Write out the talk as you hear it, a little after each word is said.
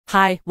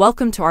Hi,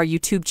 welcome to our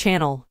YouTube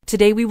channel.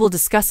 Today we will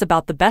discuss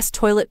about the best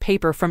toilet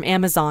paper from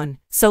Amazon.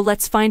 So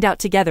let's find out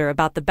together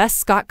about the best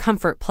Scott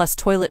ComfortPlus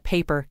toilet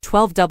paper.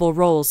 12 double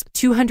rolls,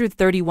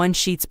 231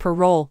 sheets per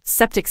roll,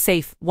 septic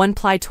safe,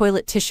 1-ply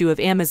toilet tissue of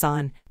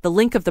Amazon. The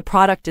link of the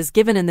product is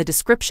given in the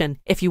description.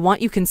 If you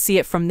want, you can see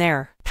it from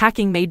there.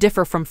 Packing may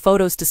differ from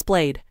photos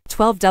displayed.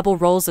 12 double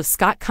rolls of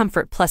Scott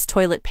ComfortPlus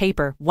toilet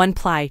paper,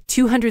 1-ply,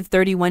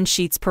 231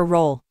 sheets per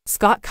roll.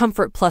 Scott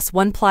ComfortPlus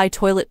 1-ply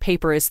toilet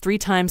paper is 3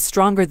 times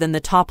stronger than the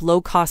top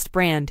low-cost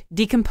brand,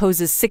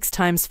 decomposes 6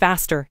 times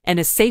faster, and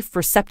is safe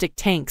for septic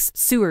tanks,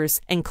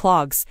 sewers, and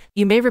clogs.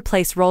 You may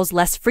replace rolls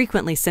less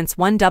frequently since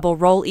 1 double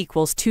roll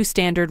equals 2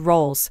 standard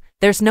rolls.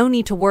 There's no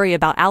need to worry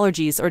about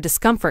allergies or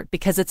discomfort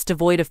because it's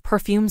devoid of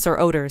perfumes or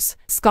odors.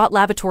 Scott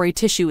lavatory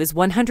tissue is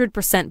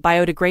 100%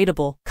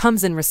 biodegradable,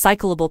 comes in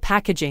recyclable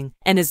packaging,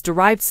 and is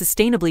derived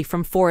sustainably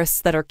from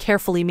forests that are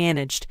carefully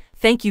managed.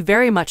 Thank you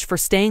very much for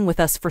staying with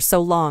us for so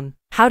long.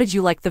 How did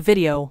you like the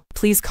video?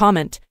 Please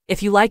comment.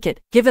 If you like it,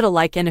 give it a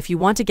like, and if you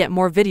want to get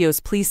more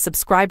videos, please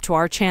subscribe to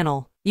our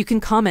channel. You can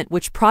comment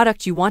which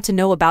product you want to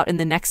know about in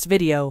the next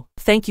video.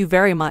 Thank you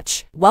very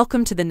much.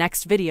 Welcome to the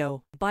next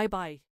video. Bye bye.